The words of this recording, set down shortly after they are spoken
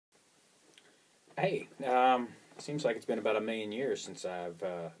Hey, seems like it's been about a million years since I've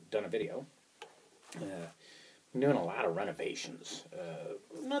done a video. I'm doing a lot of renovations.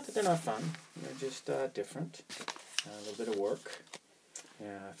 Not that they're not fun, they're just different. A little bit of work,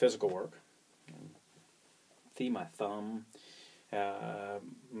 physical work. My thumb.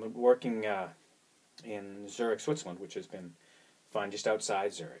 I'm working in Zurich, Switzerland, which has been fun, just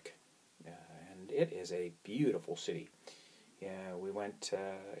outside Zurich. And it is a beautiful city. Yeah, we went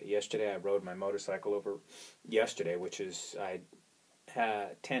yesterday. I rode my motorcycle over yesterday, which is I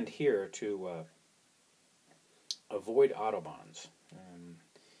tend here to avoid autobahns,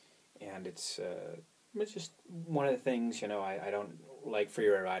 and it's just one of the things. I don't like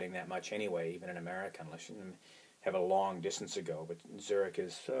freeway riding that much anyway, even in America, unless you have a long distance to go. But Zurich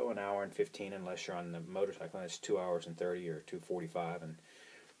is an hour and 15 unless you're on the motorcycle, and it's 2 hours and 30 or 2:45, and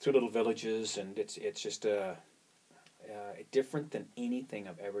through little villages, and it's just different than anything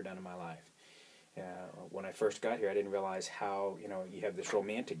I've ever done in my life. When I first got here, I didn't realize how you have this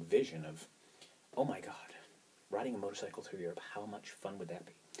romantic vision of, oh my God, riding a motorcycle through Europe. How much fun would that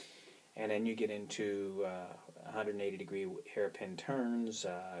be? And then you get into 180-degree hairpin turns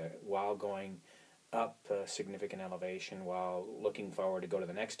while going up a significant elevation, while looking forward to go to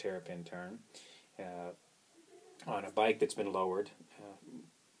the next hairpin turn on a bike that's been lowered.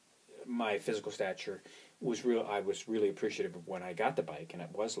 My physical stature was real. I was really appreciative of when I got the bike and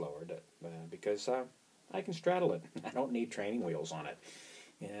it was lowered because I can straddle it. I don't need training wheels on it,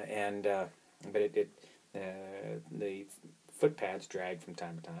 but the foot pads drag from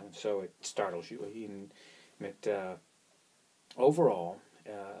time to time, so it startles you. Overall,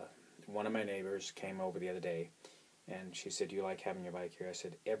 one of my neighbors came over the other day, and she said, "Do you like having your bike here?" I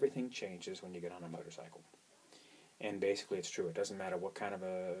said, "Everything changes when you get on a motorcycle." And basically, it's true. It doesn't matter what kind of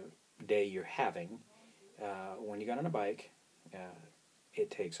a day you're having. When you get on a bike,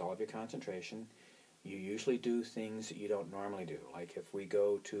 it takes all of your concentration. You usually do things that you don't normally do. Like if we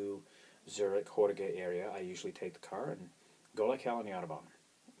go to Zurich, Hortige area, I usually take the car and go like hell on the Autobahn.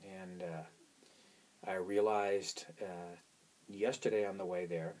 And I realized yesterday on the way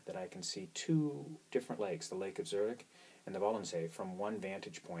there that I can see two different lakes, the Lake of Zurich and the Wollensee, from one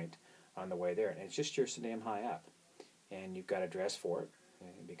vantage point on the way there. And it's just you're so damn high up. And you've got to dress for it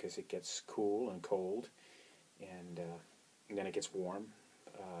because it gets cool and cold, and then it gets warm.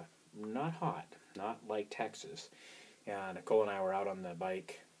 Not hot, not like Texas. Nicole and I were out on the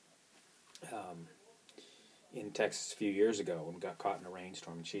bike in Texas a few years ago and got caught in a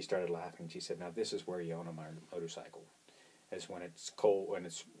rainstorm, and she started laughing. She said, "Now this is where you own a motorcycle, is when it's cold,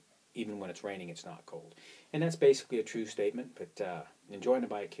 even when it's raining, it's not cold." And that's basically a true statement, but enjoying the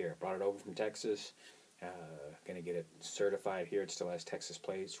bike here. Brought it over from Texas. Going to get it certified here. It still has Texas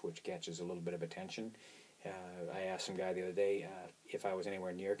plates, which catches a little bit of attention. I asked some guy the other day if I was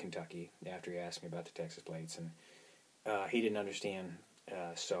anywhere near Kentucky after he asked me about the Texas plates, and he didn't understand,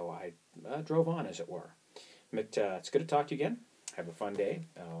 so I drove on, as it were. But it's good to talk to you again. Have a fun day.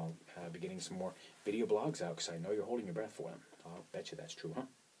 I'll be getting some more video blogs out because I know you're holding your breath for them. I'll bet you that's true, huh?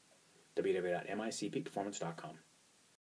 www.micpeakperformance.com